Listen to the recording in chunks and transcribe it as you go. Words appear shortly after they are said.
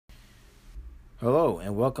Hello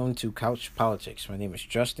and welcome to Couch Politics. My name is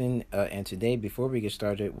Justin, and today, before we get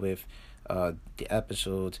started with the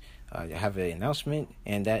episode, I have an announcement,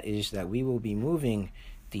 and that is that we will be moving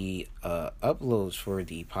the uploads for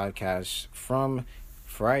the podcast from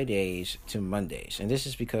Fridays to Mondays. And this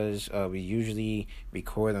is because we usually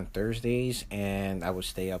record on Thursdays, and I would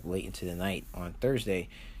stay up late into the night on Thursday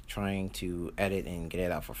trying to edit and get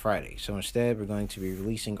it out for Friday. So instead, we're going to be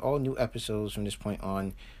releasing all new episodes from this point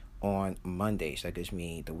on Mondays. That gives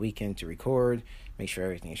me the weekend to record, make sure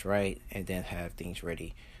everything's right, and then have things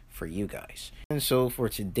ready for you guys. And so for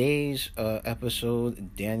today's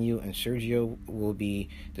episode, Daniel and Sergio will be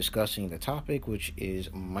discussing the topic, which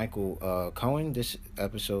is Michael Cohen. This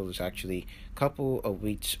episode is actually a couple of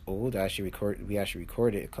weeks old. We actually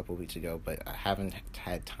recorded a couple of weeks ago, but I haven't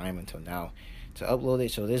had time until now to upload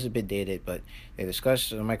it, so it is a bit dated. But they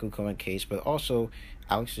discuss the Michael Cohen case, but also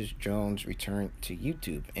Alexis Jones' return to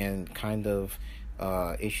YouTube and kind of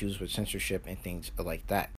issues with censorship and things like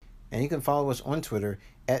that. And you can follow us on Twitter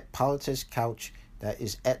at Politics Couch. That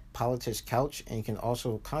is at Politics Couch. And you can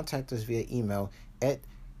also contact us via email at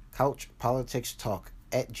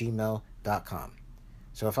couchpoliticstalk@gmail.com.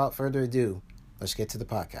 So without further ado, let's get to the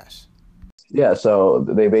podcast. Yeah, so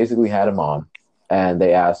they basically had him on, and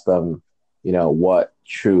they asked him, what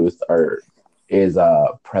truth or is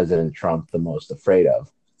President Trump the most afraid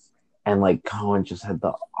of? And like Cohen just had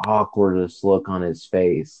the awkwardest look on his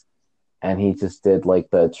face, and he just did like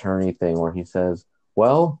the attorney thing where he says,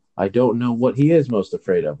 "Well, I don't know what he is most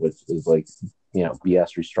afraid of," which is like,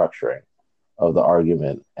 BS restructuring of the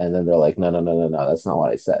argument. And then they're like, "No, no, no, no, no, that's not what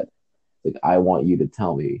I said. Like, I want you to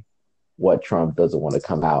tell me what Trump doesn't want to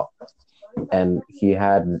come out." And he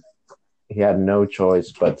had no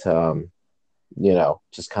choice but to,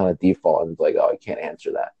 just kind of default and be like, "Oh, I can't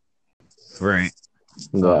answer that." Right.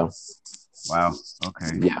 Yeah. Wow.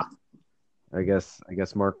 Okay. Yeah. I guess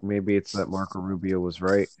Mark. Maybe it's that Marco Rubio was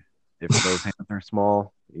right. If those hands are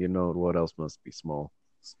small, you know what else must be small.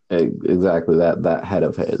 Exactly that head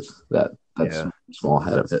of his, that Yeah. small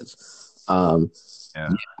head of his. Yeah.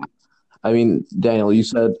 I mean, Daniel, you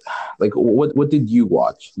said, like, what did you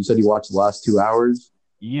watch? You said you watched the last 2 hours.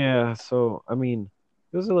 Yeah. So I mean,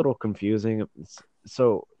 it was a little confusing.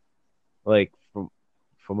 So, like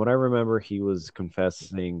from what I remember, he was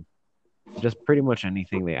confessing just pretty much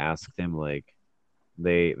anything they asked him. Like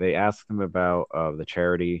they asked him about the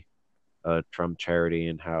charity, Trump charity,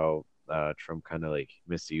 and how Trump kind of like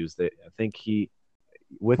misused it. I think he,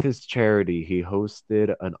 with his charity, he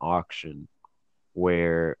hosted an auction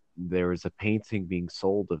where there was a painting being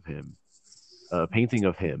sold of him, a painting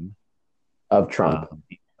of him, Of uh, Trump.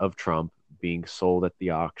 of Trump being sold at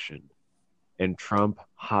the auction, and Trump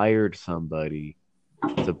hired somebody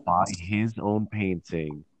to buy his own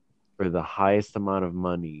painting for the highest amount of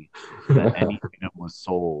money that anything that was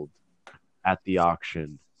sold at the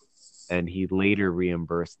auction, and he later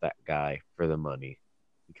reimbursed that guy for the money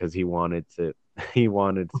because he wanted to he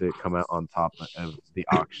wanted to come out on top of the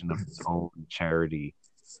auction of his own charity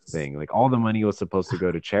thing. Like all the money was supposed to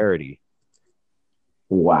go to charity.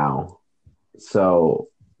 Wow. So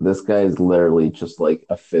this guy is literally just like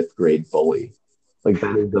a fifth grade bully. Like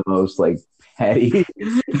that is the most like petty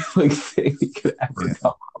like thing he could ever Yeah.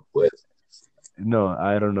 come up with. No,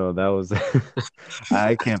 I don't know. That was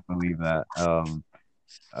I can't believe that.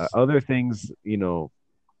 Other things,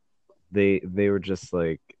 they were just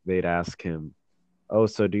like they'd ask him, "Oh,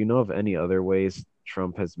 so do you know of any other ways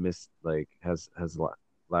Trump has missed like has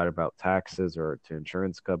lied about taxes or to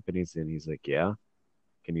insurance companies?" And he's like, "Yeah.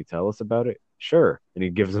 Can you tell us about it?" "Sure." And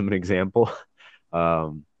he gives them an example.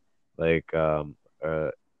 Um, like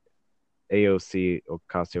AOC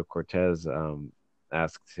Ocasio-Cortez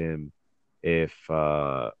asked him if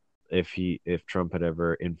if Trump had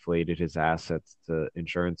ever inflated his assets to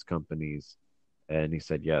insurance companies, and he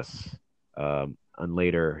said yes. And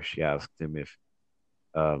later she asked him if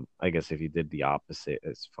I guess if he did the opposite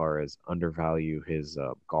as far as undervalue his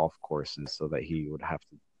golf courses so that he would have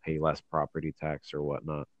to pay less property tax or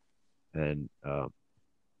whatnot. And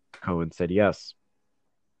Cohen said yes.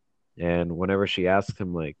 And whenever she asked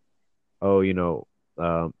him, like, "Oh,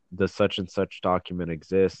 does such and such document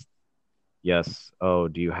exist?" "Yes." "Oh,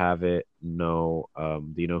 do you have it?" "No."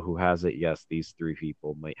 Do you know who has it?" "Yes, these three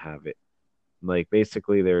people might have it." Like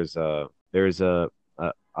basically, there's a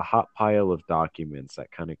hot pile of documents that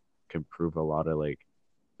kind of can prove a lot of like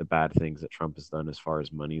the bad things that Trump has done as far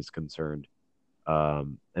as money is concerned.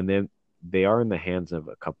 And then they are in the hands of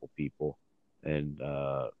a couple people, and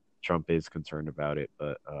Trump is concerned about it.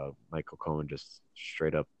 But Michael Cohen just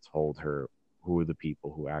straight up told her who are the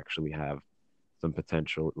people who actually have some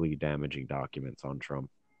potentially damaging documents on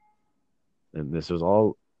Trump. and this was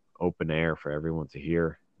all open air for everyone to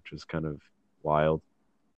hear, which was kind of wild.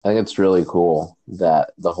 I think it's really cool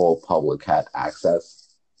that the whole public had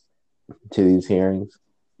access to these hearings.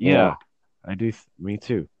 You Yeah, know, I do. Me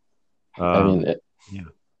too. I mean, Yeah.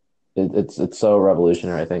 it's so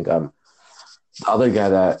revolutionary. I think the other guy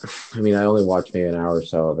that I mean, I only watched maybe an hour or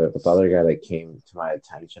so of it, but the other guy that came to my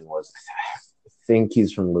attention was I think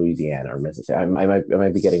he's from Louisiana or Mississippi. I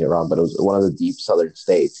might be getting it wrong, but it was one of the deep southern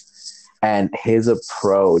states. And his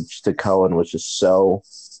approach to Cohen was just so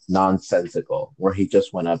nonsensical, where he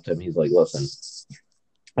just went up to him. He's like, "Listen,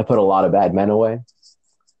 I put a lot of bad men away,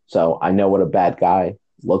 so I know what a bad guy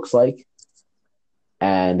looks like."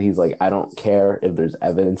 And he's like, "I don't care if there's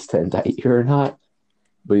evidence to indict you or not."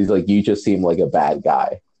 But he's like, "You just seem like a bad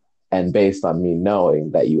guy. And based on me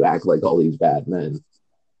knowing that you act like all these bad men,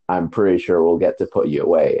 I'm pretty sure we'll get to put you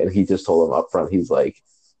away." And he just told him up front, he's like,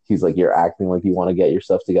 "You're acting like you want to get your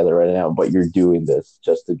stuff together right now, but you're doing this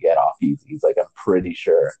just to get off easy." He's like, "I'm pretty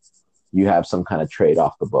sure you have some kind of trade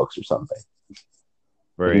off the books or something." And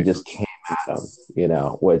he Right. just came at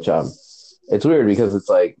him, which it's weird because it's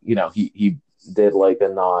like, he did like a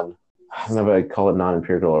I don't know if I call it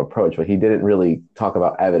non-empirical approach, but he didn't really talk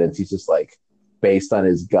about evidence. He's just like, based on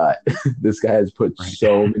his gut, this guy has put Right.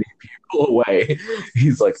 so many people away.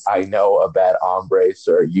 He's like, "I know a bad hombre,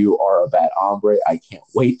 sir. You are a bad hombre. I can't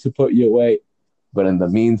wait to put you away. But in the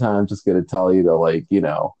meantime, I'm just going to tell you to, like,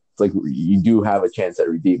 it's like you do have a chance at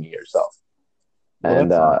redeeming yourself." Well,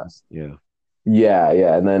 And that's honest. Yeah. yeah,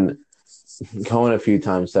 yeah. And then Cohen a few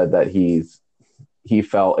times said that he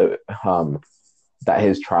felt that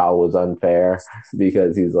his trial was unfair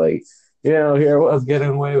because he's like, here I was getting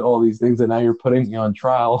away with all these things, and now you're putting me on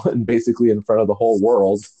trial and basically in front of the whole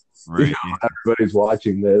world. Right. Yeah. Everybody's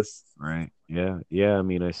watching this. Right. Yeah. Yeah. I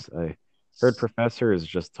mean, I heard Professor is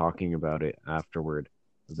just talking about it afterward,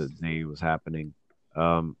 the day it was happening.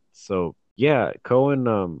 So yeah, Cohen.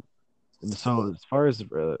 And so as far as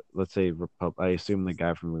let's say I assume the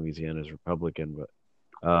guy from Louisiana is Republican, but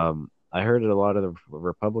I heard a lot of the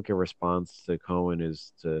Republican response to Cohen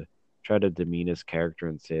is to try to demean his character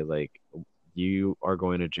and say like, you are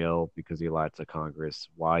going to jail because you lied to Congress.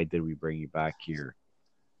 Why did we bring you back here?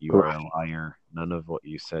 You are a liar. None of what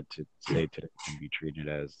you said to say today can be treated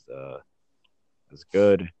as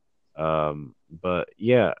good. But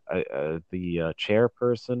yeah, the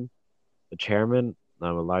chairperson, the chairman,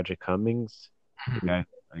 Elijah Cummings, the guy,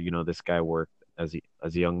 this guy worked as a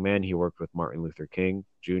young man. He worked with Martin Luther King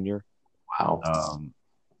Jr. Wow.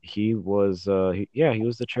 He was, he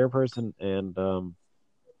was the chairperson, and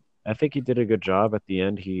I think he did a good job. At the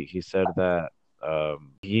end, he said that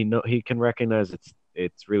he can recognize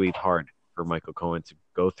it's really hard for Michael Cohen to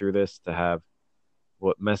go through this, to have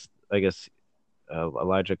what messed. I guess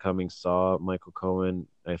Elijah Cummings saw Michael Cohen.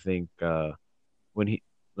 I think when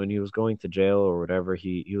he was going to jail or whatever,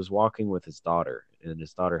 he was walking with his daughter, and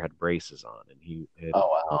his daughter had braces on, and Oh,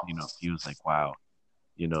 wow. he was like, wow,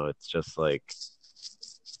 it's just like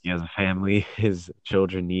he has a family, his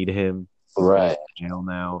children need him. Right. He's in jail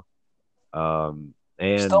now.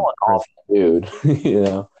 And Still an awful dude.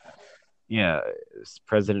 Yeah,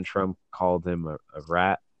 President Trump called him a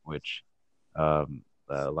rat, which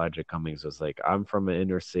Elijah Cummings was like, "I'm from an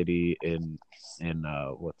inner city in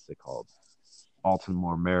what's it called,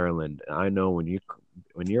 Baltimore, Maryland. And I know when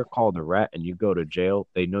you're called a rat and you go to jail,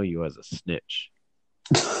 they know you as a snitch."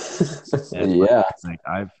 And Yeah.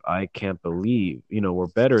 I can't believe, we're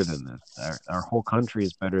better than this. Our whole country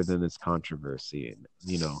is better than this controversy, and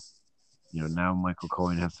now Michael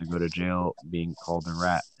Cohen has to go to jail being called a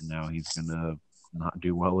rat, and now he's gonna not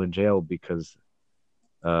do well in jail because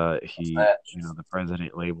the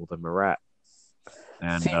president labeled him a rat.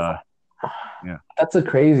 And See, yeah, that's a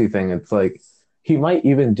crazy thing. It's like he might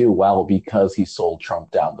even do well because he sold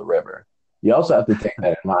Trump down the river. You also have to take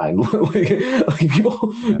that in mind. like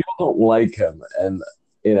people don't like him, and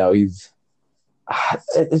he's. I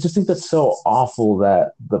just think that's so awful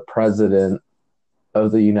that the president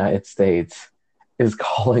of the United States is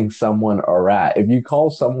calling someone a rat. If you call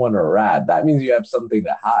someone a rat, that means you have something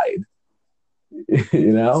to hide.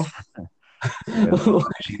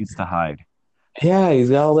 cheese to hide. Yeah, he's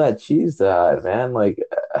got all that cheese to hide, man. Like,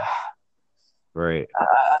 right.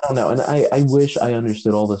 I don't know. And I wish I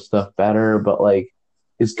understood all this stuff better, but like,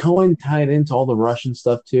 is Cohen tied into all the Russian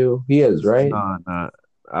stuff too? He is, right? No,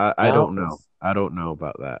 I don't know. I don't know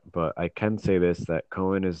about that, but I can say this, that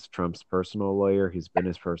Cohen is Trump's personal lawyer. He's been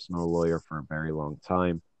his personal lawyer for a very long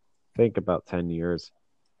time. I think about 10 years.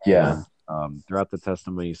 Yeah. And, throughout the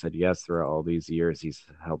testimony, he said, yes, throughout all these years, he's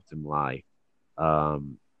helped him lie.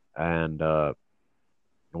 And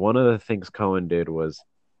one of the things Cohen did was,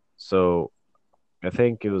 so I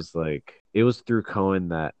think it was through Cohen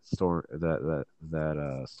that Stormy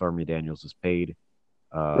Daniels was paid.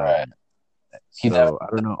 Right. Um, He so definitely I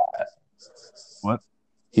don't know what.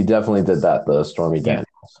 he definitely did that. The Stormy Yeah,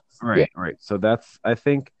 Daniels. Yeah. right. So that's I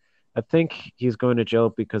think he's going to jail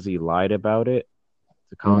because he lied about it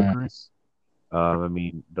to Mm. Congress. I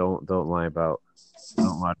mean, don't lie to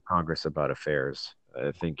Congress about affairs.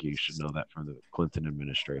 I think you should know that from the Clinton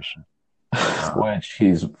administration. Um, Which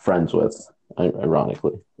he's friends with,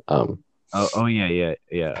 ironically. oh yeah.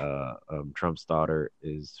 Trump's daughter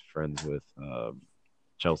is friends with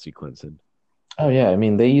Chelsea Clinton. Oh yeah, I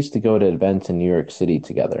mean they used to go to events in New York City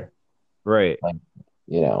together. Right. Like,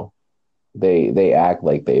 you know, they act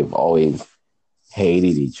like they've always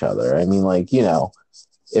hated each other. I mean, like,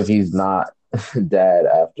 if he's not dead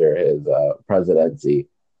after his presidency,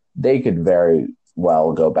 they could very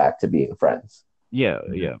well go back to being friends. Yeah,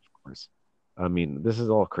 of course. I mean, this is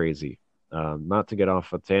all crazy. Not to get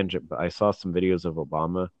off a tangent, but I saw some videos of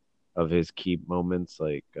Obama of his key moments,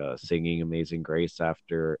 like singing "Amazing Grace"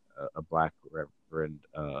 after a black reverend,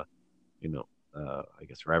 I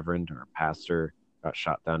guess reverend or pastor got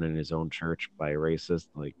shot down in his own church by a racist.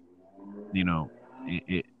 Like, you know,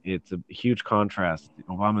 it's a huge contrast to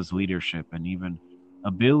Obama's leadership and even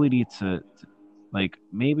ability to like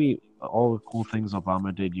maybe all the cool things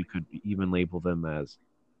Obama did, you could even label them as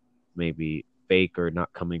maybe fake or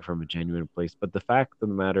not coming from a genuine place. But the fact of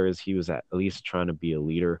the matter is, he was at least trying to be a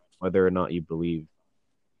leader, whether or not you believe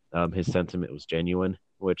his sentiment was genuine,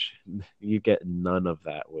 which you get none of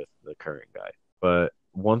that with the current guy. But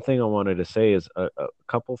one thing I wanted to say is a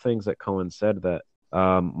couple things that Cohen said that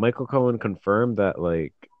Michael Cohen confirmed that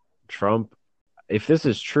like Trump, if this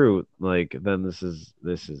is true, like then this is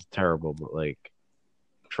terrible. But like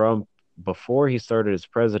Trump, before he started his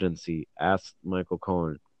presidency, asked Michael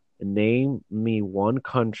Cohen, name me one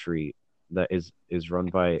country that is run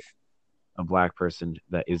by a black person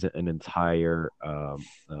that isn't an entire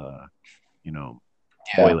you know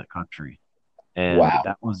Yeah. toilet country, and Wow.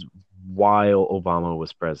 that was while Obama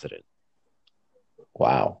was president.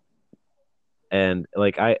 Wow. And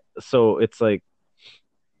like so it's like,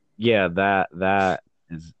 yeah, that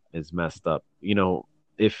is messed up.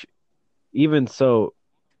 If even so,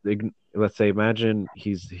 let's say imagine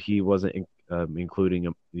he wasn't including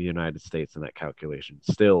the United States in that calculation.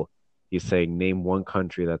 Still, he's saying name one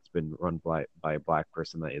country that's been run by a black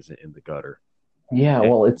person that isn't in the gutter. Yeah, And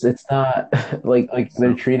well, it's not like they're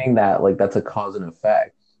so treating that like that's a cause and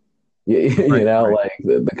effect. right, Like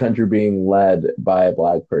the country being led by a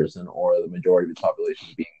black person or the majority of its population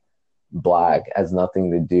being black has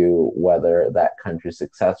nothing to do whether that country's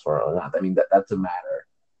successful or not. I mean, that's a matter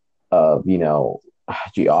of,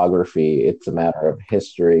 geography. It's a matter of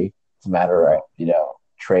history. It's a matter of, right,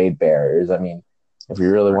 trade barriers. I mean, if you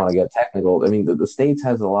really right. want to get technical, I mean, the States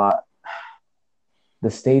has a lot. The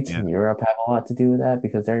States Yeah, and Europe have a lot to do with that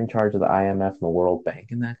because they're in charge of the IMF and the World Bank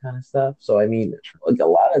and that kind of stuff. So, I mean, true. like a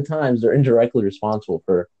lot of times they're indirectly responsible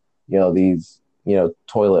for, these,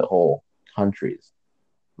 toilet hole countries.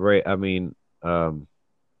 Right. I mean,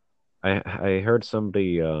 I heard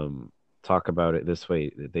somebody talk about it this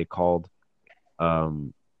way. They called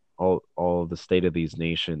um all the state of these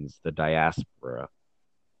nations the diaspora.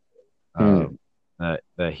 Hmm.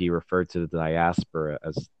 That he referred to the diaspora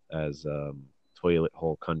as toilet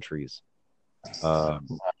hole countries. Um,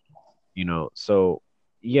 so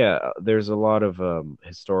yeah, there's a lot of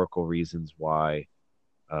historical reasons why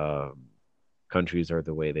um, countries are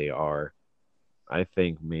the way they are. I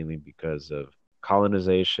think mainly because of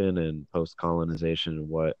colonization and post-colonization and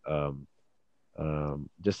what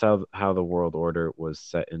just how the world order was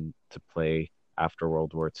set into play after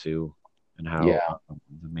World War II, and how Yeah.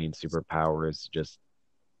 the main superpowers just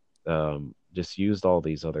used all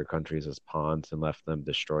these other countries as pawns and left them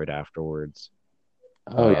destroyed afterwards.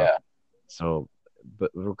 Oh, Uh, yeah. so,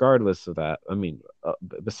 but regardless of that, I mean,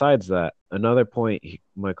 besides that, another point,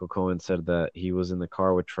 Michael Cohen said that he was in the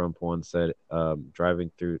car with Trump once, said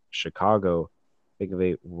driving through Chicago. I think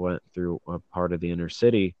they went through a part of the inner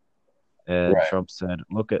city, and Right. Trump said,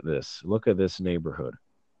 look at this neighborhood.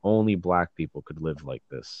 Only black people could live like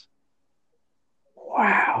this.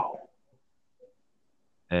 Wow.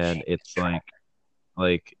 And it's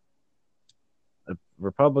like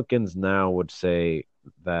Republicans now would say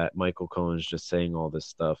that Michael Cohen's just saying all this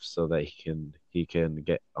stuff so that he can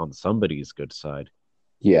get on somebody's good side.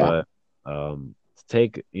 Yeah. But to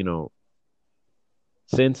take,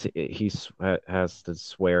 since has to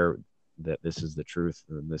swear that this is the truth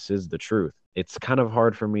and this is the truth, it's kind of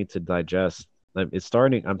hard for me to digest. I'm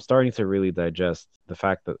starting to really digest the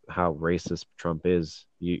fact that how racist Trump is.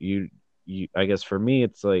 I guess for me,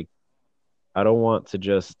 it's like I don't want to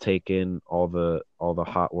just take in all the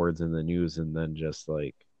hot words in the news and then just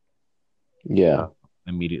like Yeah. uh,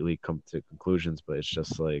 immediately come to conclusions. But it's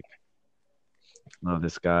just like, no,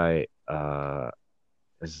 this guy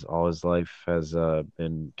is all his life has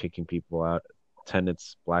been kicking people out,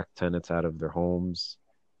 tenants, black tenants out of their homes.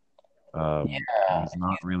 Yeah. He's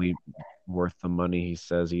not really worth the money he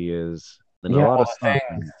says he is, and a Yeah. lot Well, of stuff,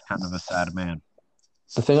 and kind of a sad man.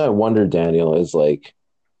 the thing I wonder, Daniel, is like,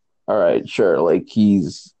 all right, sure, like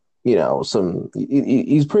he's,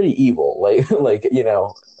 he's pretty evil, like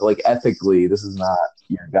like ethically, this is not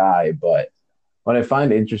your guy. But what I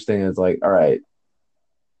find interesting is like, all right,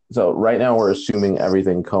 so right now we're assuming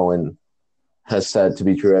everything Cohen has said to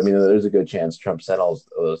be true. I mean, there's a good chance Trump said all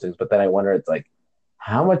those things, but then I wonder, it's like,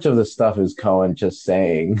 how much of the stuff is Cohen just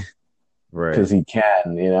saying Right, because he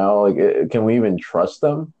can, like, can we even trust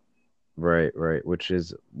them? right, right. Which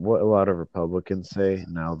is what a lot of Republicans say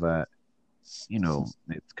now that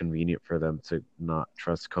it's convenient for them to not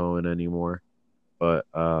trust Cohen anymore. But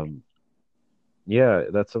yeah,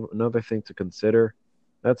 that's another thing to consider.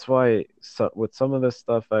 That's why with some of this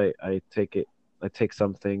stuff, I take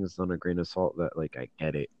some things on a grain of salt. That like I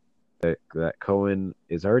get it that Cohen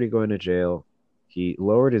is already going to jail. He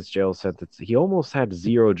lowered his jail sentence. He almost had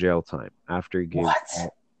zero jail time after he gave.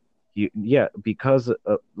 What? Yeah, because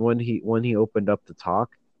when he opened up to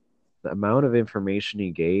talk, the amount of information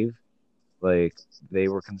he gave, like they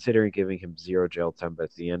were considering giving him zero jail time, but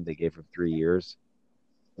at the end they gave him 3 years.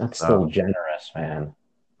 That's still Um, generous, man.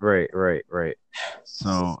 right, right, right.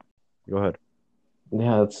 So go ahead.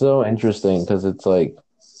 Yeah, it's so interesting because it's like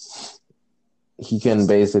he can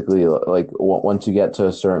basically, like, once you get to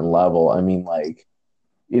a certain level, I mean, like,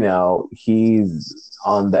 he's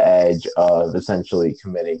on the edge of essentially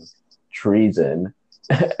committing treason,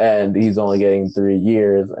 and he's only getting 3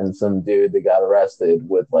 years, and some dude that got arrested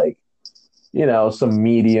with, like, some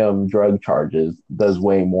medium drug charges does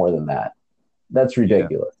way more than that. That's Yeah,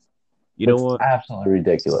 ridiculous. you know That's what? absolutely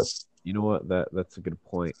ridiculous. You know what? That's a good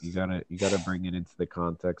point. You gotta bring it into the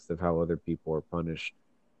context of how other people are punished.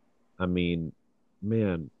 I mean,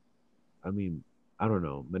 man, I mean, I don't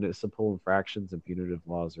know. Municipal infractions and punitive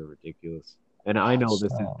laws are ridiculous. And I know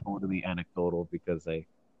this is So, totally anecdotal because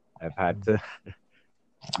I've had to.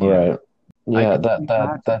 Yeah, right. I Yeah, can that only that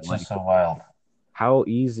imagine that's just like so wild. how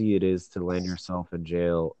easy it is to land yourself in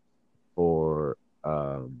jail for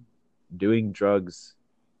doing drugs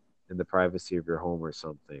in the privacy of your home or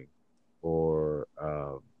something, or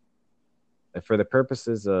for the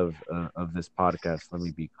purposes of this podcast, let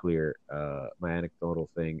me be clear. My anecdotal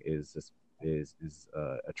thing is this is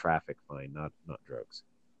a traffic fine, not drugs.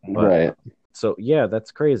 But Right. so yeah,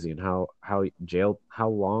 that's crazy. And how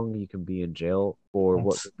long you can be in jail for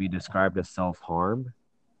what could be described as self harm.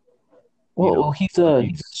 You Well, know, he's I a mean,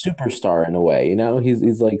 he's a superstar in a way,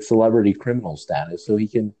 He's like celebrity criminal status, so he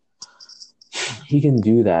can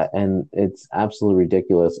do that, and it's absolutely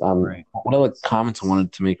ridiculous. right, One of the comments I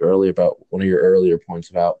wanted to make earlier about one of your earlier points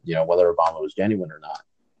about whether Obama was genuine or not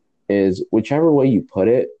is, whichever way you put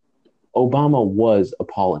it, Obama was a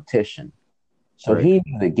politician, so right, he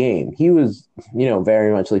knew the game. He was,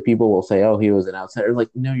 very much like, people will say, oh, he was an outsider. Like,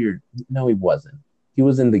 no, he wasn't. He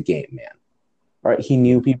was in the game, man. All right, he yeah,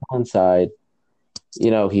 knew people inside.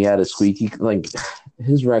 He had a squeaky, like,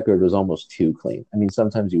 his record was almost too clean. I mean,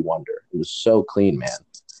 sometimes you wonder. It was so clean,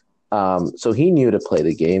 man. So he knew to play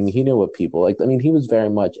the game. He knew what people like. I mean, he was very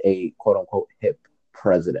much a quote unquote hip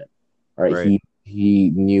president. All right. right, He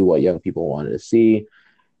knew what young people wanted to see.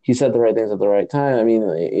 He said the right things at the right time. I mean,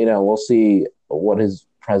 we'll see what his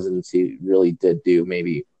presidency really did do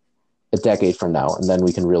maybe a decade from now, and then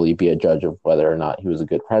we can really be a judge of whether or not he was a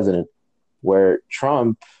good president. Where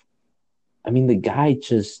Trump, I mean, the guy he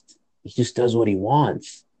just does what he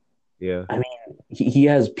wants. yeah, I mean, he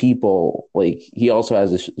has people, like, he also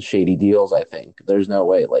has shady deals. I think there's no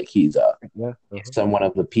way, like, yeah, he's someone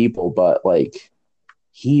of the people, but, like,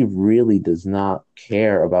 he really does not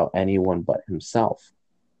care about anyone but himself.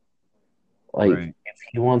 Like, right, if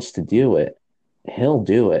he wants to do it, he'll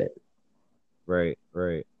do it. right,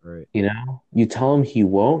 right, right, You tell him he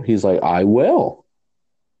won't, he's like, I will,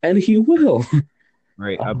 and he will.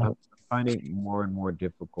 right. I'm finding more and more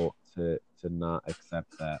difficult to not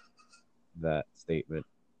accept that statement,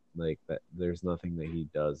 like that there's nothing that he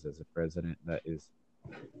does as a president that is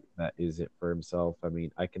it for himself. I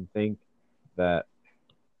mean, I can think that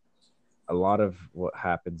a lot of what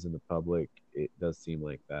happens in the public, it does seem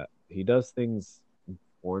like that he does things in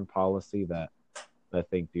foreign policy that I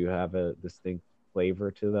think do have a distinct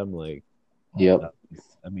flavor to them, like Yep.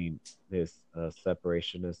 I mean, this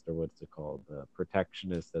separationist, or what's it called,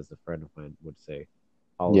 protectionist, as a friend of mine would say, Yeah.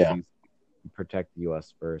 policies. protect the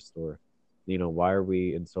U.S. first, or why are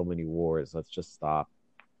we in so many wars? Let's just stop.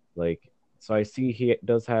 Like, so I see he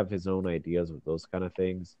does have his own ideas with those kind of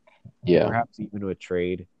things, Yeah. perhaps even with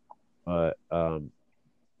trade, but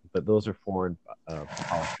those are foreign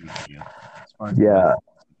policy. As far as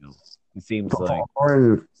it seems like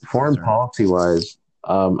foreign policy wise,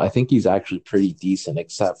 I think he's actually pretty decent,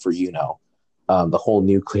 except for the whole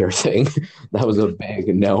nuclear thing. That was a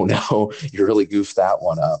big no. You really goofed that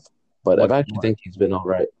one up. But I actually think he's been all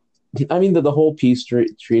right. I mean, the whole peace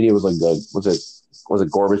treaty was like was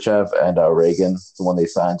it Gorbachev and Reagan, the one they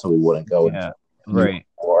signed so we wouldn't go into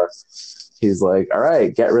war. He's like, all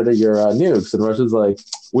right, get rid of your nukes. And Russia's like,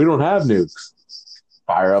 we don't have nukes.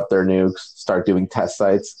 Fire up their nukes, start doing test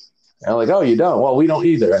sites. And I'm like, oh, you don't? Well, we don't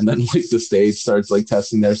either. And then like the state starts like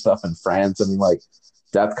testing their stuff in France. I mean, like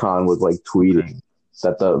DEFCON was like tweeting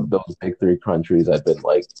that those big three countries had been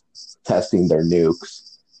like testing their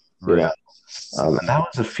nukes. You know? And that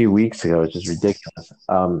was a few weeks ago, which is ridiculous.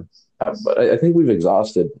 But I think we've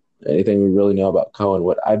exhausted anything we really know about Cohen.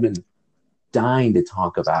 What I've been dying to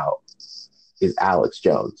talk about is Alex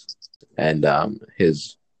Jones and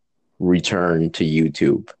his return to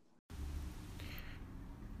YouTube.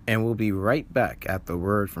 And we'll be right back at the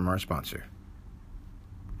word from our sponsor.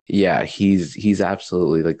 Yeah, he's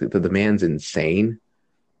absolutely like the man's insane.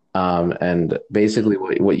 And basically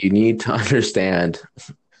what you need to understand,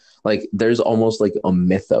 like there's almost like a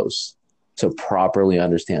mythos to properly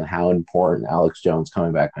understand how important Alex Jones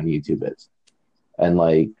coming back on YouTube is. And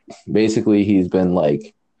like basically he's been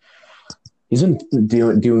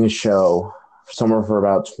doing a show somewhere for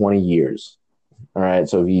about 20 years. All right.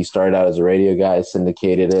 So he started out as a radio guy,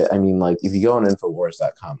 syndicated it. I mean, like if you go on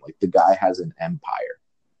Infowars.com, like the guy has an empire,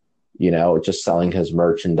 just selling his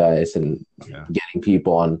merchandise and getting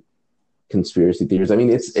people on conspiracy theories. I mean,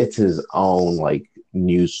 it's his own like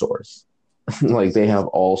news source. Like they have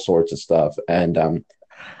all sorts of stuff. And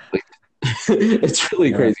it's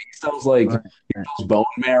really crazy. He sells he sells bone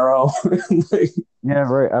marrow.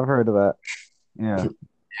 I've heard of that. Yeah.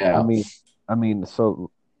 Yeah. I mean,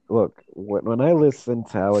 so look, when I listen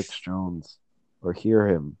to Alex Jones or hear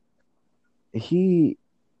him, he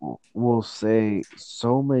will say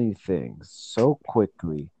so many things so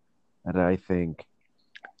quickly that I think,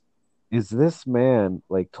 is this man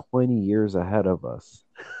like 20 years ahead of us?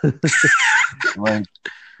 Like,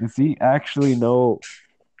 does he actually know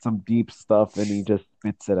some deep stuff and he just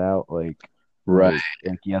spits it out like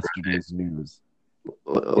yesterday's news?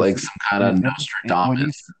 Like some kind of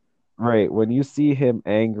Nostradamus. When you see him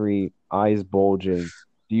angry, eyes bulging,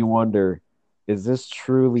 do you wonder, is this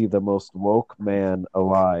truly the most woke man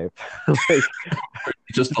alive? He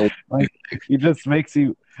just makes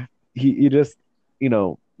you. He just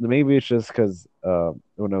maybe it's just because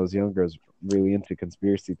when I was younger, I was really into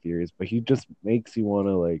conspiracy theories, but he just makes you want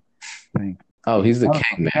to think. Oh, he's the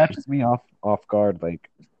king, man. Catches me off guard. Like,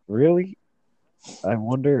 really? I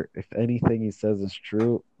wonder if anything he says is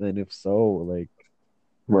true, and if so,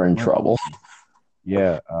 we're in trouble.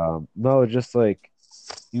 Yeah. No, just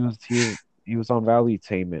he was on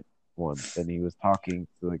Valuetainment once, and he was talking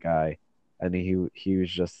to the guy, and he was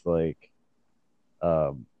just I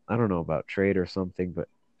don't know about trade or something, but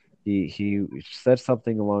he said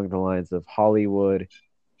something along the lines of Hollywood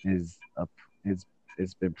is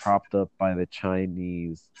been propped up by the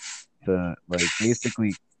Chinese to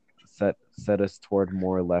basically set us toward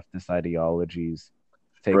more leftist ideologies,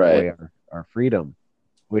 take away our freedom.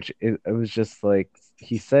 Which it was just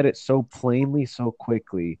he said it so plainly, so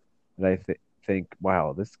quickly that I think,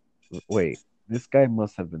 wow, this guy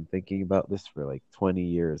must have been thinking about this for 20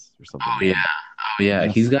 years or something. Oh yeah.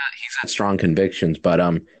 He's got strong convictions, but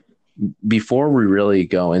before we really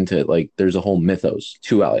go into it, there's a whole mythos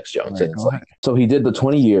to Alex Jones. So he did the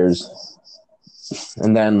 20 years,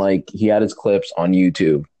 and then he had his clips on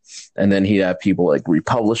YouTube. And then he'd have people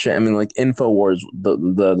republish it. I mean, Infowars, the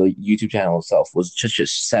YouTube channel itself was just a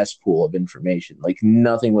cesspool of information.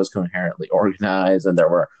 Nothing was coherently organized, and there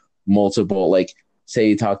were multiple. Say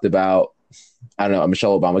he talked about, I don't know, a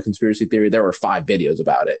Michelle Obama conspiracy theory. There were 5 videos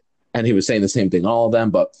about it, and he was saying the same thing on all of them.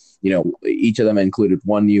 But each of them included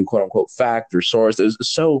one new quote unquote fact or source. It was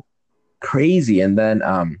so crazy. And then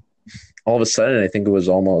all of a sudden, I think it was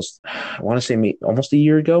almost a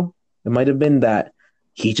year ago. It might have been that.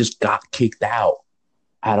 He just got kicked out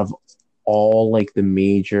of all the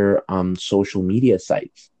major social media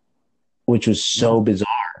sites, which was so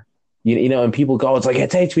bizarre. And people go, it's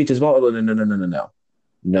it's hate speech as well.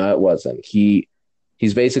 No, it wasn't.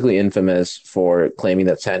 He's basically infamous for claiming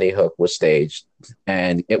that Sandy Hook was staged,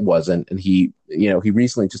 and it wasn't. And he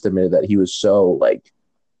recently just admitted that he was so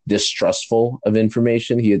distrustful of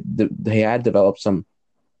information. He had developed some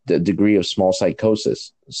degree of small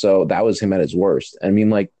psychosis. So that was him at his worst. I mean,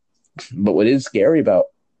 like, but what is scary about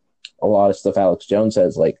a lot of stuff Alex Jones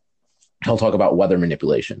says, like, he'll talk about weather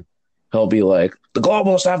manipulation. He'll be like, the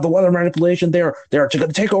globalists have the weather manipulation. They're going to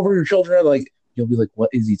take over your children. Like, you'll be like, what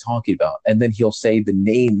is he talking about? And then he'll say the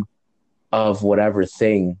name of whatever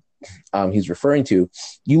thing he's referring to.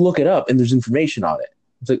 You look it up, and there's information on it.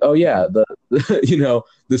 It's like, oh yeah,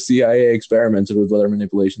 the CIA experimented with weather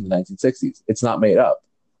manipulation in the 1960s. It's not made up.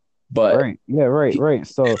 But right, yeah, right.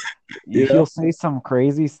 So he'll say some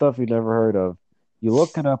crazy stuff you never heard of. You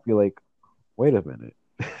look it up, you're like, wait a minute,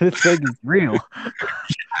 this thing is real.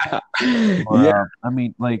 Yeah. I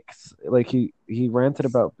mean, like he ranted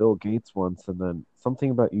about Bill Gates once, and then something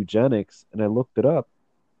about eugenics, and I looked it up.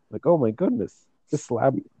 Like, oh my goodness, this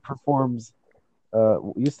lab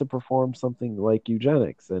used to perform something like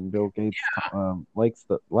eugenics, and Bill Gates likes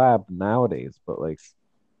the lab nowadays. But like,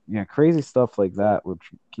 yeah, crazy stuff like that would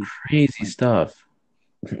keep Crazy stuff.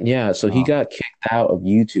 Yeah, so he got kicked out of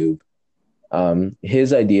YouTube.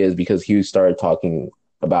 His idea is because he started talking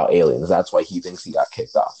about aliens. That's why he thinks he got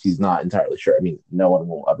kicked off. He's not entirely sure. I mean, no one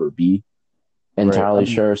will ever be entirely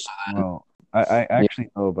sure. So then, well, I actually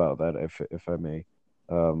know about that, if I may.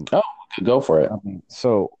 go for it. I mean,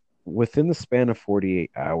 so within the span of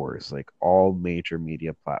 48 hours, like all major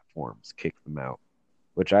media platforms kicked them out,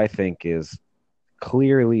 which I think is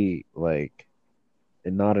clearly like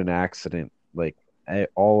not an accident. Like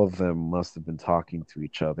all of them must have been talking to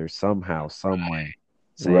each other somehow, some way,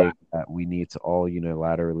 saying that we need to all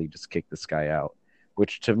unilaterally just kick this guy out,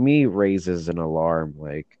 which to me raises an alarm.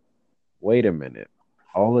 Like, wait a minute,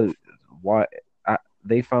 why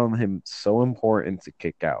they found him so important to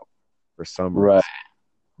kick out for some reason.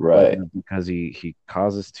 Right. Because he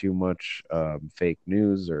causes too much fake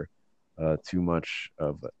news or too much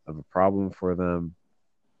of a problem for them,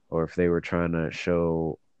 or if they were trying to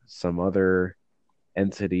show some other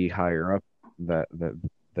entity higher up that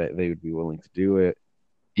they would be willing to do it.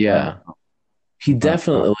 Yeah. He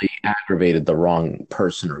definitely aggravated the wrong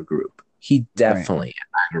person or group. He definitely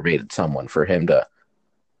aggravated someone for him to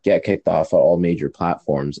get kicked off of all major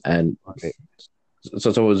platforms. And so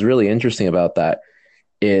what was really interesting about that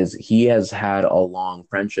is he has had a long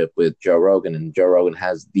friendship with Joe Rogan, and Joe Rogan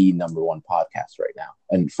has the #1 podcast right now.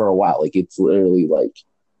 And for a while, like, it's literally like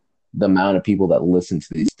the amount of people that listen to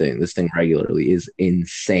this thing regularly is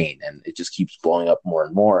insane, and it just keeps blowing up more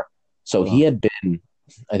and more. So he had been,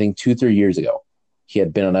 I think 2-3 years ago, he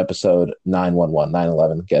had been on episode 911,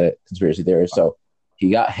 9/11, get it? Conspiracy theory. So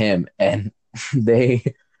he got him, and they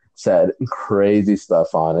said crazy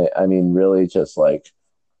stuff on it. I mean, really just like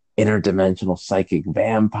interdimensional psychic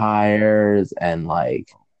vampires and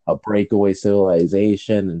like a breakaway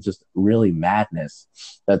civilization and just really madness.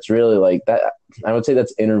 That's really like that. I would say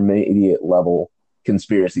that's intermediate level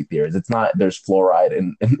conspiracy theories. It's not there's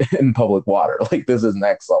fluoride in public water. Like, this is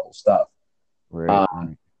next level stuff. Right.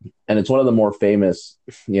 And it's one of the more famous,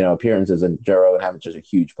 appearances, and Joe Rogan having such a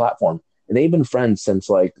huge platform. And they've been friends since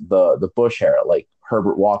like the Bush era, like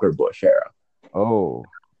Herbert Walker Bush era. Oh,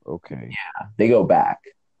 okay. Yeah, they go back.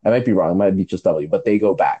 I might be wrong. It might be just W, but they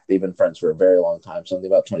go back. They've been friends for a very long time, something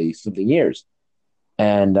about 20-something years.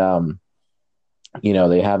 And,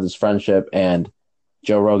 they have this friendship, and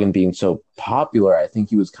Joe Rogan being so popular, I think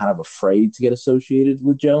he was kind of afraid to get associated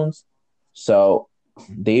with Jones. So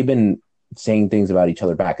they've been saying things about each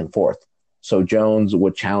other back and forth. So Jones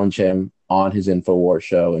would challenge him on his InfoWars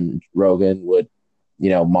show, and Rogan would,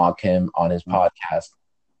 mock him on his podcast.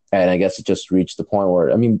 And I guess it just reached the point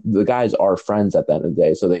where, I mean, the guys are friends at the end of the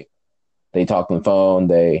day. So they talked on the phone.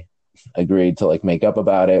 They agreed to like make up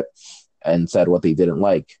about it and said what they didn't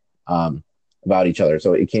like about each other.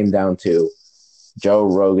 So it came down to Joe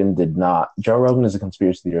Rogan is a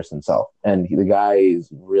conspiracy theorist himself. And the guy is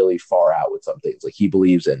really far out with some things. Like, he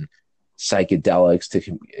believes in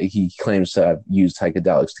psychedelics he claims to have used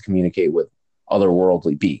psychedelics to communicate with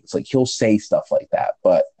otherworldly beings. Like, he'll say stuff like that,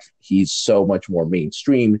 but he's so much more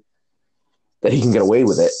mainstream that he can get away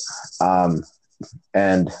with it.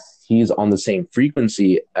 And he's on the same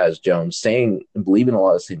frequency as Jones, saying and believing a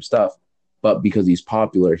lot of the same stuff, but because he's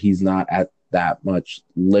popular, he's not at that much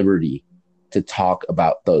liberty to talk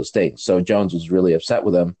about those things. So Jones was really upset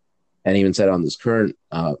with him, and even said on this current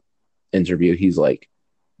interview, he's like,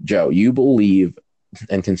 Joe, you believe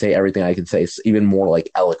and can say everything I can say, even more like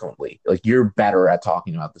eloquently. Like, you're better at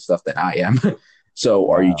talking about the stuff than I am. So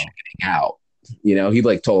are you chickening out? He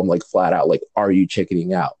like told him like flat out, like, are you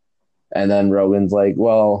chickening out? And then Rogan's like,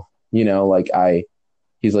 well, he's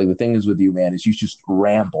like, the thing is with you, man, is you just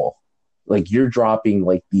ramble. like you're dropping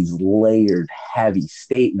like these layered, heavy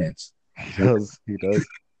statements, He does. He does.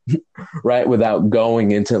 right? Without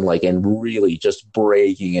going into like and really just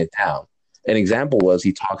breaking it down. An example was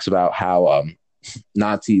he talks about how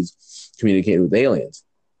Nazis communicated with aliens,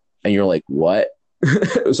 and you're like, what?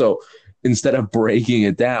 So instead of breaking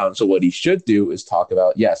it down, so what he should do is talk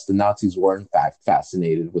about, yes, the Nazis were in fact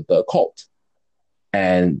fascinated with the occult,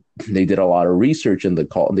 and they did a lot of research in the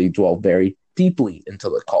cult. They dwelled very deeply into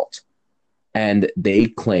the cult, and they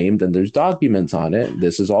claimed, and there's documents on it,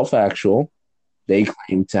 this is all factual, they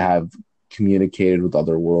claim to have communicated with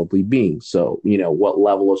otherworldly beings. So, what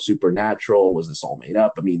level of supernatural was this all made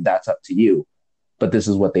up? I mean, that's up to you. But this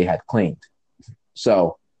is what they had claimed.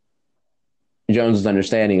 So, Jones's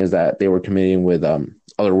understanding is that they were communicating with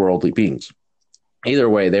otherworldly beings. Either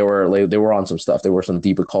way, they were on some stuff. There were some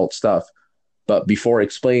deep occult stuff. But before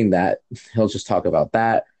explaining that, he'll just talk about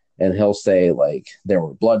that, and he'll say like there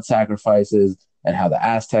were blood sacrifices and how the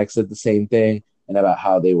Aztecs did the same thing, and about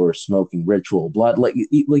how they were smoking ritual blood. Like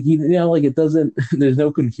it doesn't. There's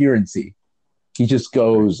no coherency. He just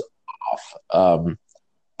goes off.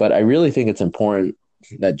 But I really think it's important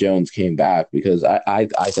that Jones came back, because I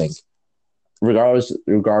think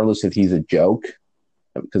regardless if he's a joke,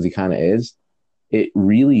 because he kind of is, it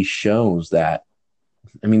really shows that,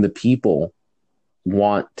 I mean, the people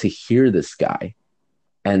want to hear this guy,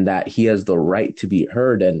 and that he has the right to be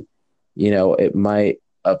heard. And it might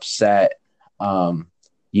upset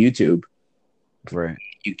YouTube. Right.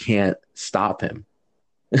 You can't stop him.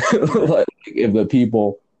 Like, if the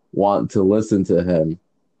people want to listen to him,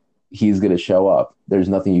 he's going to show up. There's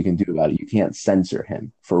nothing you can do about it. You can't censor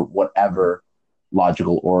him for whatever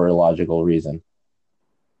logical or illogical reason.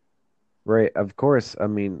 Right. Of course. I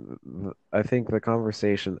mean, I think the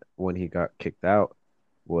conversation when he got kicked out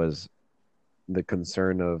was the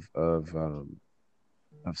concern of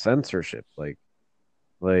censorship. Like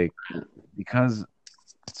because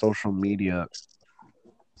social media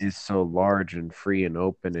is so large and free and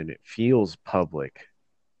open, and it feels public.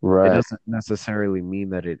 It doesn't necessarily mean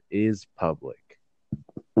that it is public.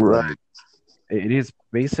 Right. Like, it is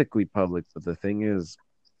basically public, but the thing is,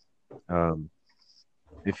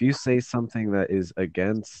 if you say something that is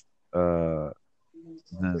against the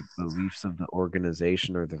beliefs of the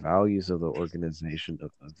organization or the values of the organization of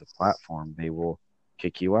the platform, they will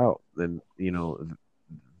kick you out. Then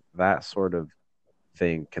that sort of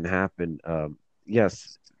thing can happen.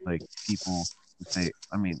 Yes, like people say,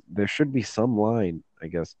 I mean, there should be some line, I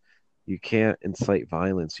guess. You can't incite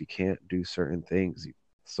violence. You can't do certain things.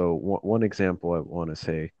 So one example I want to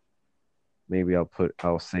say, maybe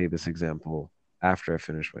I'll say this example after I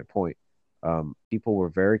finish my point. People were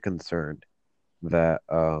very concerned that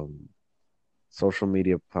social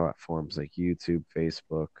media platforms like YouTube,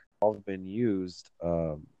 Facebook, all have been used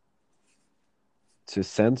to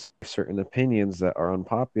censor certain opinions that are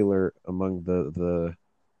unpopular among the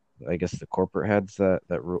I guess the corporate heads that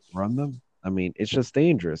run them. I mean, it's just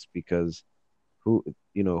dangerous, because who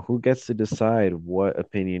gets to decide what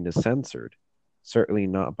opinion is censored? Certainly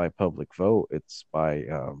not by public vote. It's by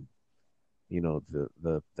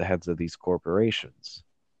the heads of these corporations,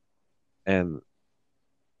 and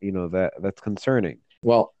that's concerning.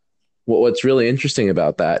 Well, what's really interesting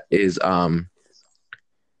about that is, like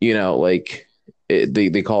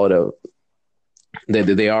they call it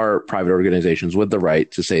they are private organizations with the right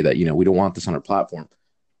to say that, we don't want this on our platform.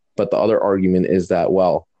 But the other argument is that,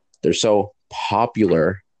 well, they're so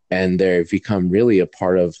popular and they've become really a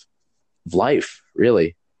part of life,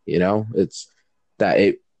 really. It's that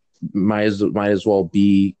it might as well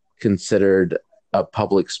be considered a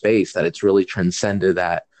public space, that it's really transcended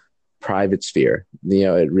that private sphere.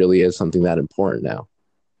 It really is something that important now.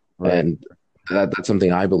 Right. And that's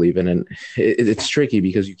something I believe in. And it's tricky,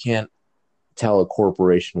 because you can't tell a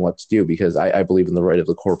corporation what to do, because I believe in the right of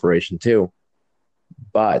the corporation too.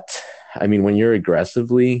 But I mean, when you're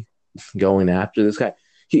aggressively going after this guy,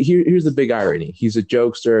 here's the big irony. He's a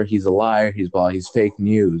jokester. He's a liar. He's fake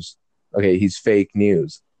news. Okay. He's fake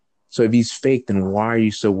news. So if he's fake, then why are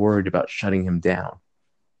you so worried about shutting him down?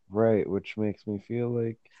 Right. Which makes me feel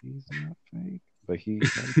like he's not fake, but he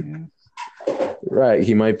is. Right.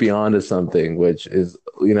 He might be onto something, which is,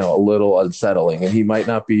 a little unsettling, and he might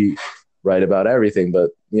not be right about everything,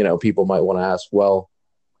 but, people might want to ask, well,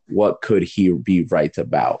 what could he be right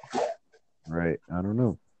about? Right. I don't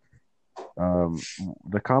know.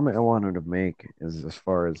 The comment I wanted to make is, as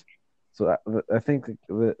far as, so I think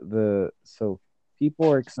so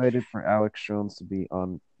people are excited for Alex Jones to be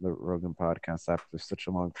on the Rogan podcast after such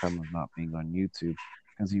a long time of not being on YouTube,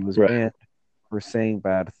 because he was banned for saying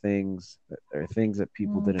bad things or things that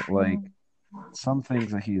people didn't like. some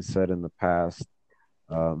things that he's said in the past,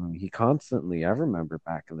 he constantly, I remember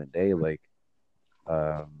back in the day, like,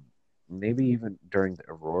 um, maybe even during the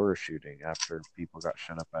Aurora shooting, after people got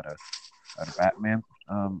shut up at a Batman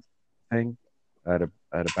thing, at a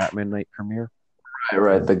Batman night premiere. Right,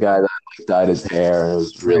 right. Uh, The guy that like dyed his hair and it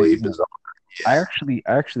was right, really yeah. bizarre. I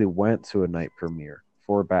actually went to a night premiere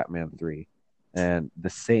for Batman 3, and the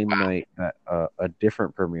same night that a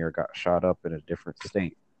different premiere got shot up in a different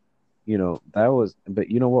state. You know, that was, but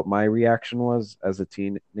you know what my reaction was as a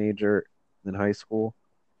teenager in high school?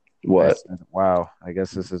 I What? said, wow, I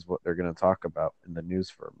guess this is what they're going to talk about in the news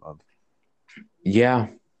for a month. Yeah,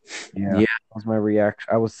 Yeah, yeah, that was my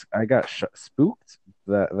reaction. I got spooked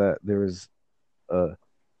that there was a,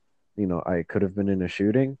 you know, I could have been in a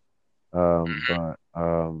shooting. But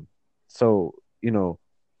so you know,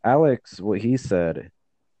 Alex, what he said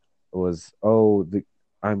was, "Oh,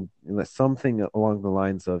 I'm something along the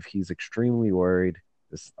lines of he's extremely worried.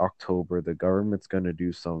 This October, the government's going to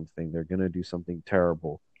do something. They're going to do something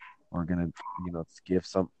terrible. Or going to, you know, give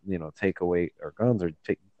some, you know, take away our guns or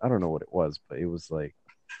take. I don't know what it was, but it was like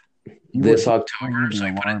this he was October, ringing so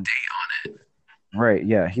the we put a alarm. date on it. Right?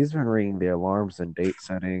 Yeah, he's been ringing the alarms and date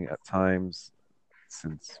setting at times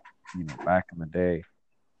since you know back in the day.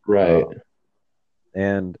 Right. Uh,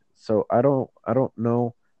 and so I don't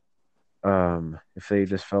know if they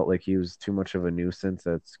just felt like he was too much of a nuisance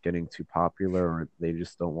that's getting too popular, or they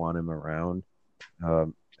just don't want him around.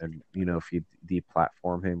 And you know, if you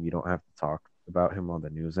deplatform him, you don't have to talk about him on the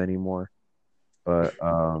news anymore. But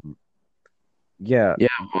yeah, Yeah,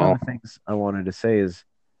 one of well, the things I wanted to say is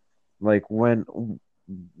like when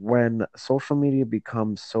social media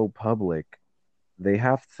becomes so public, they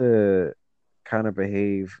have to kind of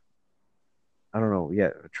behave. I don't know, yeah,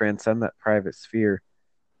 transcend that private sphere.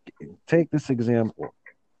 Take this example.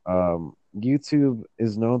 YouTube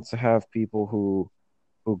is known to have people who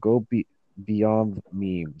go beyond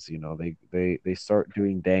memes. You know, they start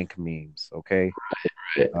doing dank memes. Okay,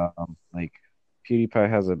 right. like PewDiePie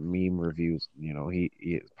has a meme reviews. You know, he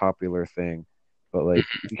is a popular thing, but like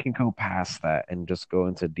you can go past that and just go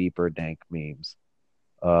into deeper dank memes.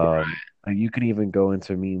 And you can even go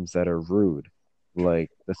into memes that are rude.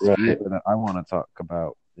 Like the sphere Right. that I want to talk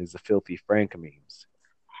about is the filthy Frank memes.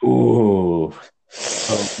 Ooh.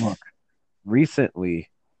 So look, recently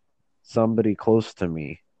somebody close to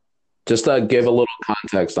me, Just give a little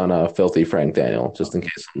context on Filthy Frank Daniel, just in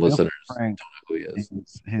case some filthy listeners Frank, don't know who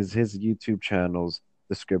he is. his YouTube channel's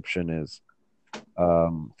description is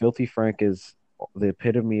Filthy Frank is the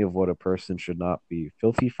epitome of what a person should not be.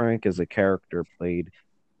 Filthy Frank is a character played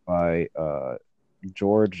by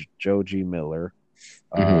George Joji Miller,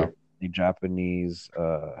 uh, Hmm. a Japanese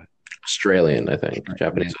Australian, I think. yeah,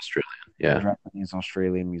 Japanese Australian. Yeah. Japanese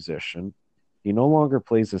Australian musician. He no longer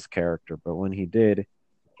plays this character, but when he did,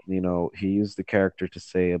 you know, he used the character to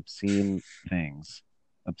say obscene things,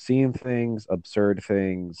 absurd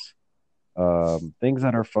things, things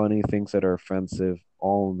that are funny, things that are offensive,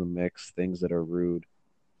 all in the mix, things that are rude,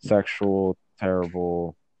 sexual,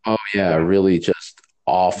 terrible, Oh yeah, really just just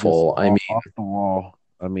awful. I mean, off the wall.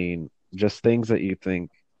 I mean, just things that you think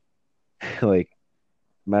like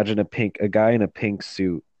imagine a guy in a pink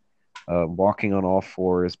suit walking on all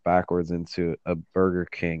fours backwards into a Burger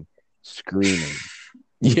King, screaming,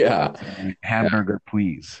 yeah. saying, "Hamburger,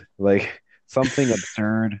 please!" Like something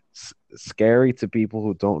absurd, scary to people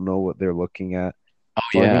who don't know what they're looking at, Oh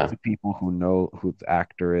funny yeah. to people who know who the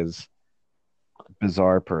actor is,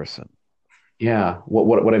 bizarre person. Yeah.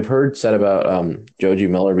 What I've heard said about Joji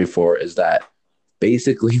Miller before is that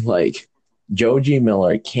basically like Joji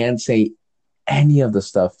Miller can't say any of the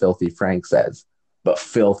stuff Filthy Frank says, but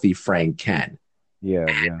Filthy Frank can. Yeah,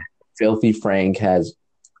 yeah, Filthy Frank has,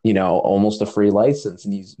 almost a free license,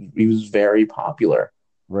 and he was very popular,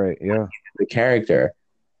 right, yeah, the character.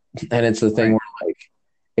 And it's the thing right, where like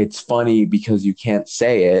it's funny because you can't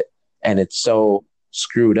say it, and it's so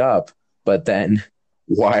screwed up. But then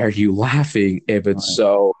why are you laughing if it's right,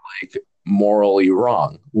 so like morally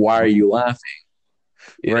wrong? Why are right. you laughing?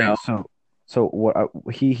 You know? Right. So what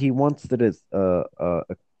he once did is a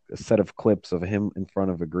set of clips of him in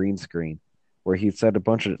front of a green screen where he said a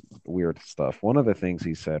bunch of weird stuff. One of the things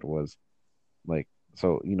he said was like,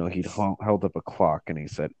 so you know, he'd held up a clock and he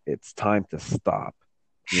said, "It's time to stop."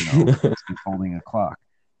 You know, he's holding a clock.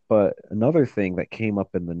 But another thing that came up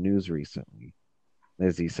in the news recently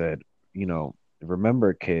is he said, you know,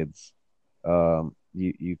 remember kids,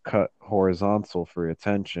 you cut horizontal for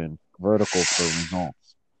attention, vertical for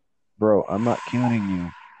results. Bro, I'm not kidding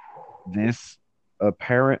you. This a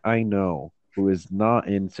parent I know who is not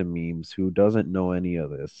into memes, who doesn't know any of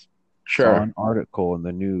this, saw Sure. an article in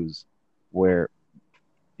the news where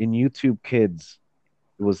in YouTube Kids,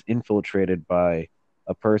 it was infiltrated by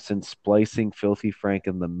a person splicing Filthy Frank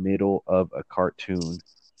in the middle of a cartoon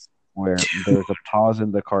where there's a pause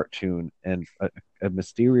in the cartoon and a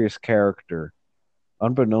mysterious character,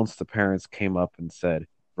 unbeknownst to parents, came up and said,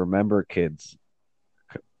 "Remember, kids,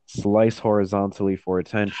 slice horizontally for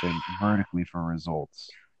attention, vertically for results."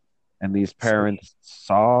 And these parents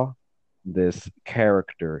saw this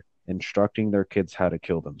character instructing their kids how to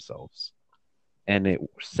kill themselves. And it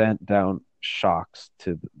sent down shocks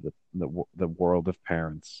to the world of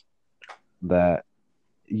parents that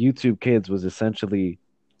YouTube Kids was essentially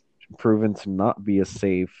proven to not be a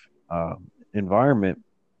safe environment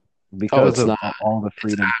because of all the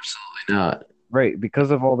freedom. It's absolutely not. Right,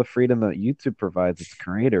 because of all the freedom that YouTube provides its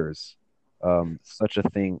creators, such a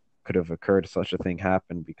thing could have occurred, such a thing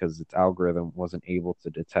happened because its algorithm wasn't able to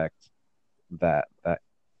detect that that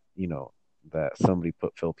somebody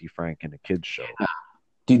put Filthy Frank in a kids show.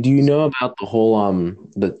 Do you know about the whole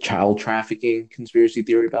the child trafficking conspiracy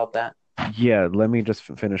theory about that? Yeah, let me just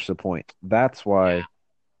finish the point. That's why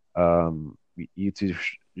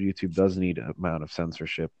YouTube does need an amount of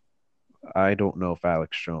censorship. I don't know if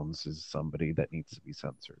Alex Jones is somebody that needs to be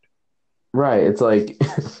censored. Right. It's like,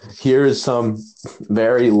 here is some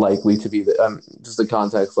very likely to be just the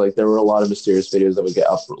context. Like, there were a lot of mysterious videos that would get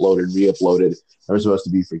uploaded, re-uploaded. They were supposed to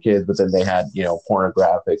be for kids, but then they had,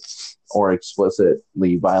 pornographic or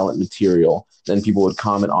explicitly violent material. Then people would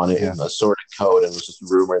comment on it in a sorted code, and it was just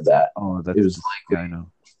rumored that it was likely. I know.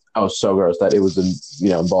 Oh, so gross that it was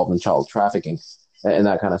involved in child trafficking and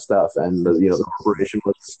that kind of stuff. And the corporation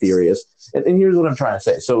was mysterious. And here's what I'm trying to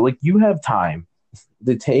say. So, like, you have time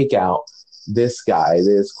to take out this guy,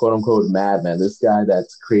 this quote unquote madman, this guy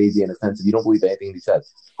that's crazy and offensive. You don't believe anything he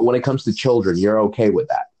says. But when it comes to children, you're okay with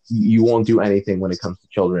that. You won't do anything when it comes to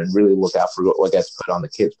children and really look out for what gets put on the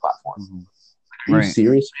kids' platform. Mm-hmm. Are you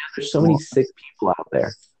serious, man? There's so many sick people out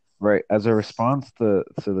there. Right. As a response to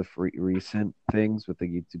the recent things with the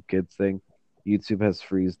YouTube Kids thing, YouTube has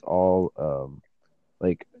freezed all,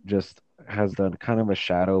 just has done kind of a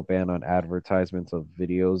shadow ban on advertisements of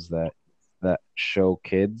videos that show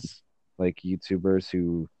kids, like YouTubers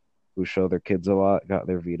who show their kids a lot, got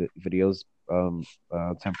their videos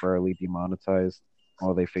temporarily demonetized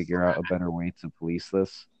while they figure out a better way to police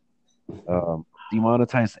this.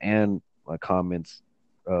 Demonetized and comments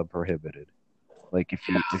prohibited. Like if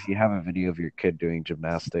you have a video of your kid doing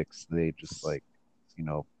gymnastics, they just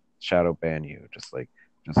shadow ban you.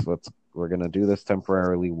 We're gonna do this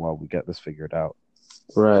temporarily while we get this figured out.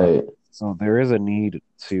 Right. So there is a need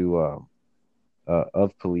to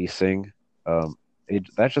of policing.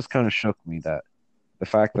 That just kind of shook me, that the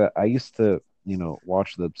fact that I used to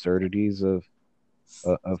watch the absurdities of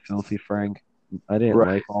Filthy Frank. I didn't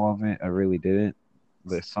like all of it. I really didn't.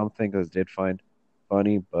 There's some things I did find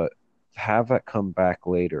funny, but to have that come back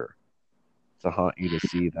later to haunt you, to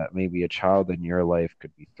see that maybe a child in your life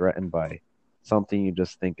could be threatened by something you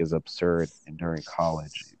just think is absurd and during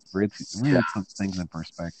college, it really puts things in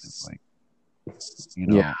perspective.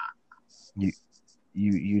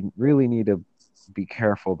 You really need to be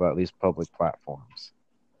careful about these public platforms.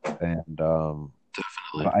 And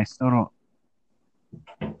but I still don't,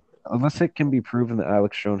 unless it can be proven that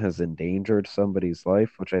Alex Jones has endangered somebody's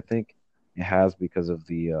life, which I think it has because of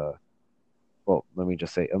the let me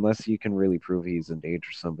just say, unless you can really prove he's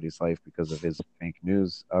endangered somebody's life because of his fake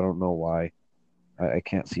news, I don't know why. I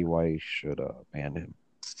can't see why you should ban him.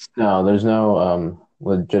 No, there's no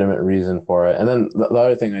legitimate reason for it. And then the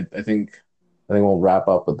other thing, I think we'll wrap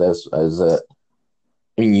up with this, is that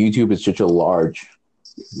YouTube is such a large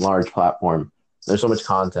platform. There's so much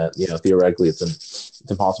content. Theoretically, it's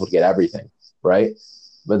impossible to get everything, right?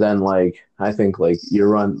 But then, I think you're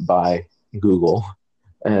run by Google,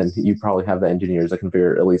 and you probably have the engineers that can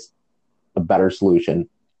figure at least a better solution.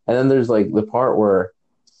 And then there's the part where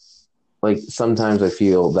sometimes I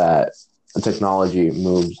feel that technology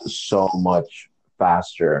moves so much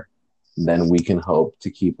faster than we can hope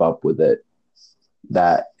to keep up with it,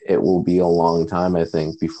 that it will be a long time, I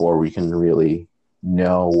think, before we can really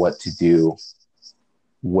know what to do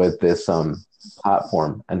with this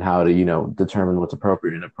platform and how to determine what's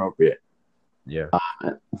appropriate and inappropriate. Yeah.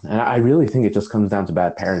 And I really think it just comes down to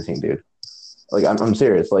bad parenting, dude. I'm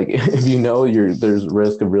serious. If there's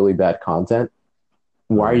risk of really bad content,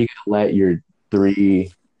 why are you gonna let your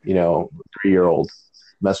 3-year-old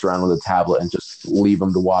mess around with a tablet and just leave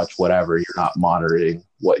him to watch whatever? You're not monitoring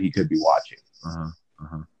what he could be watching.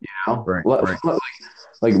 Right.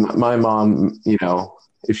 My mom,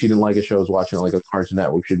 if she didn't like a show, was watching a Cartoon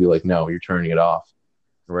Network, she'd be like, "No, you're turning it off."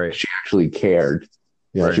 Right. She actually cared.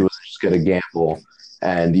 She wasn't just gonna gamble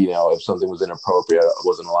and if something was inappropriate, I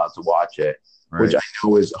wasn't allowed to watch it, which Right. I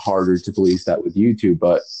know is harder to police that with YouTube.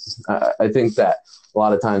 But I think that a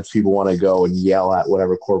lot of times people want to go and yell at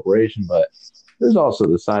whatever corporation, but there's also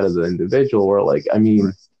the side of the individual where, like, I mean,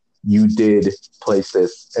 Right. you did place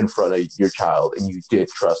this in front of your child and you did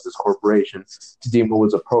trust this corporation to deem what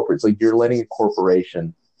was appropriate. It's like you're letting a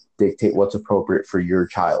corporation dictate what's appropriate for your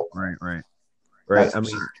child. Right. Right. That's I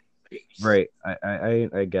mean, right.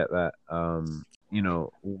 I get that.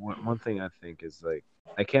 One thing I think is, like,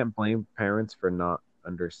 I can't blame parents for not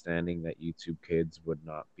understanding that YouTube Kids would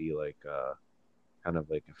not be like kind of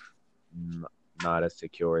like not as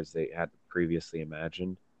secure as they had previously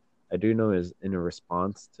imagined. I do know is in a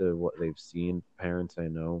response to what they've seen, parents I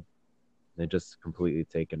know, they just completely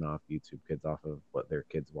taken off YouTube Kids off of what their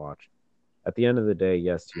kids watch. At the end of the day,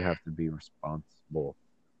 yes, you have to be responsible.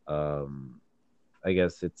 Um, I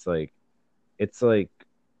guess it's like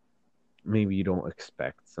maybe you don't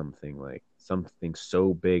expect something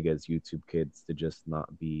so big as YouTube Kids to just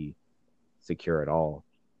not be secure at all.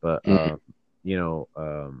 But Mhm. you know,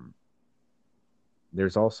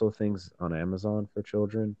 there's also things on Amazon for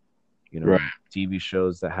children. Right. TV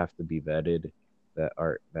shows that have to be vetted, that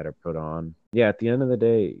are put on. Yeah, at the end of the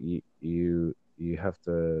day, you have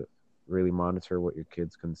to really monitor what your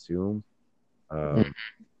kids consume. Um,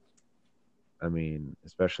 I mean,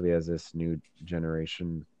 especially as this new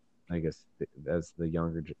generation, I guess, as the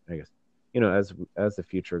younger, I guess, as the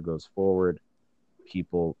future goes forward,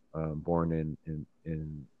 people born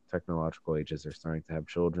in technological ages are starting to have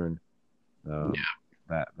children. Um,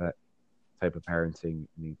 that type of parenting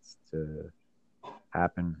needs to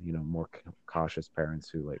happen. More cautious parents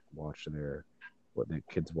who like watch what their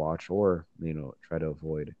kids watch, or try to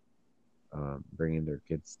avoid bringing their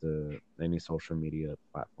kids to any social media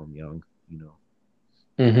platform young. Mm-hmm.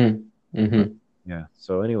 But Mm-hmm. yeah.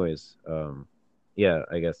 So, anyways, yeah.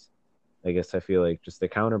 I guess I feel like just the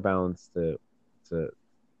counterbalance to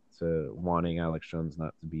wanting Alex Jones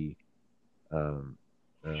not to be um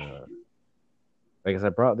uh I guess I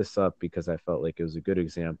brought this up because I felt like it was a good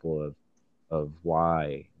example of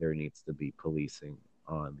why there needs to be policing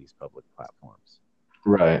on these public platforms.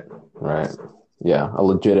 Right. Right. Yeah. A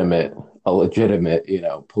legitimate,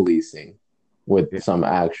 policing with Yeah. some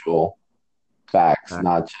actual facts,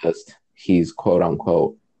 not just he's quote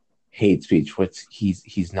unquote hate speech, which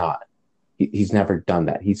he's not. He's never done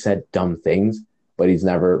that. He said dumb things, but he's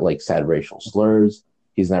never like said racial slurs.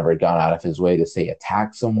 He's never gone out of his way to say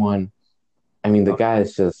attack someone. I mean, the guy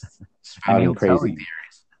is just And spouting he'll tell crazy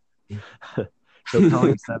you. theories. He'll tell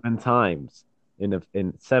you 7 times in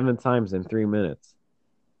 7 times in 3 minutes.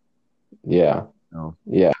 Yeah. No.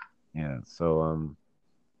 Yeah. Yeah. So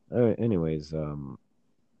anyways, I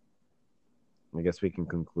guess we can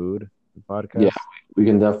conclude the Yeah. podcast. We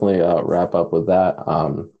can definitely wrap up with that.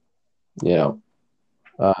 You know,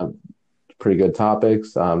 uh, pretty good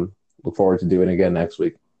topics. Look forward to doing it again next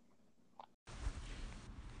week.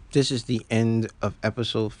 This is the end of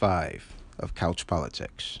episode 5 of Couch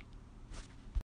Politics.